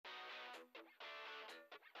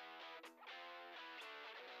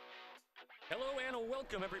Hello and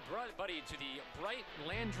welcome everybody to the Bright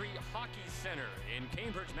Landry Hockey Center in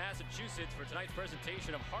Cambridge, Massachusetts for tonight's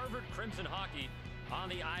presentation of Harvard Crimson Hockey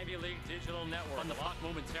on the Ivy League Digital Network. On the puck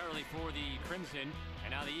momentarily for the Crimson,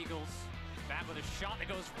 and now the Eagles back with a shot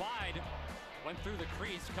that goes wide. Went through the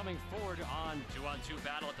crease, coming forward on 2-on-2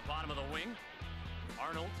 battle at the bottom of the wing.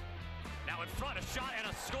 Arnold now in front, a shot and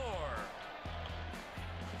a score.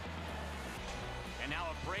 And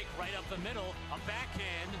now a break right up the middle, a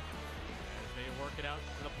backhand. They work it out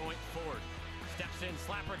to the point forward. Steps in,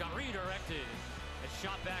 Slapper got redirected. A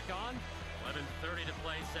shot back on. 11:30 to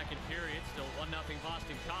play, second period. Still 1-0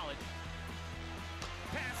 Boston College.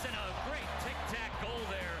 Pass and a great tic-tac goal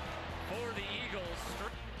there for the Eagles.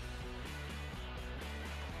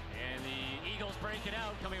 And the Eagles break it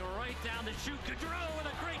out, coming right down the chute. Gaudreau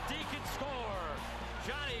with a great deke and score.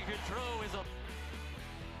 Johnny Gaudreau is a...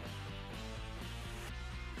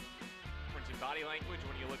 In body language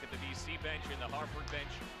when you look at the BC bench and the Harvard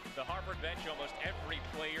bench. The Harvard bench, almost every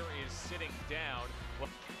player is sitting down.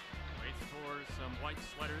 Waits for some white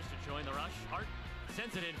sweaters to join the rush. Hart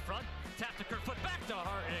sends it in front. Tap to Kerfoot, back to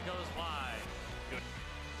Hart, and it goes wide. Good.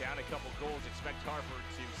 Down a couple goals. Expect Harvard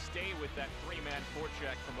to stay with that three-man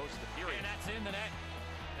forecheck for most of the period. And that's in the net.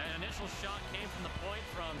 An initial shot came from the point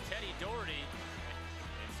from Teddy Doherty.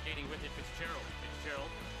 And skating with it, Fitzgerald.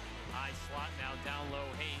 Fitzgerald, high slot, now down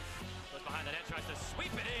low, Hayes. Goes behind the net, tries to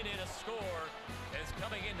sweep it in, and a score is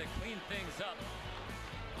coming in to clean things up.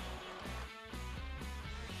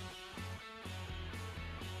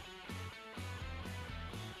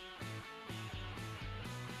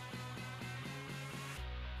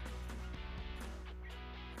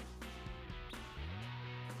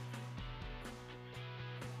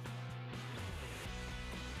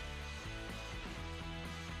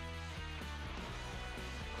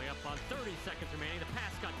 Up on 30 seconds remaining. The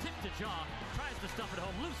pass got tipped to Jaw. Tries to stuff it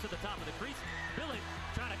home loose at the top of the crease. Billett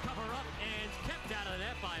trying to cover up and kept out of the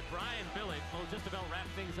net by Brian Billett. We'll just about wrap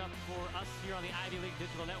things up for us here on the Ivy League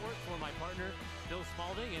Digital Network. For my partner, Bill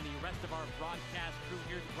Spalding, and the rest of our broadcast crew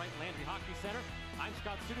here at the Bright Landry Hockey Center, I'm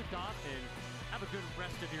Scott Sudikoff, and have a good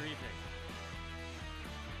rest of your evening.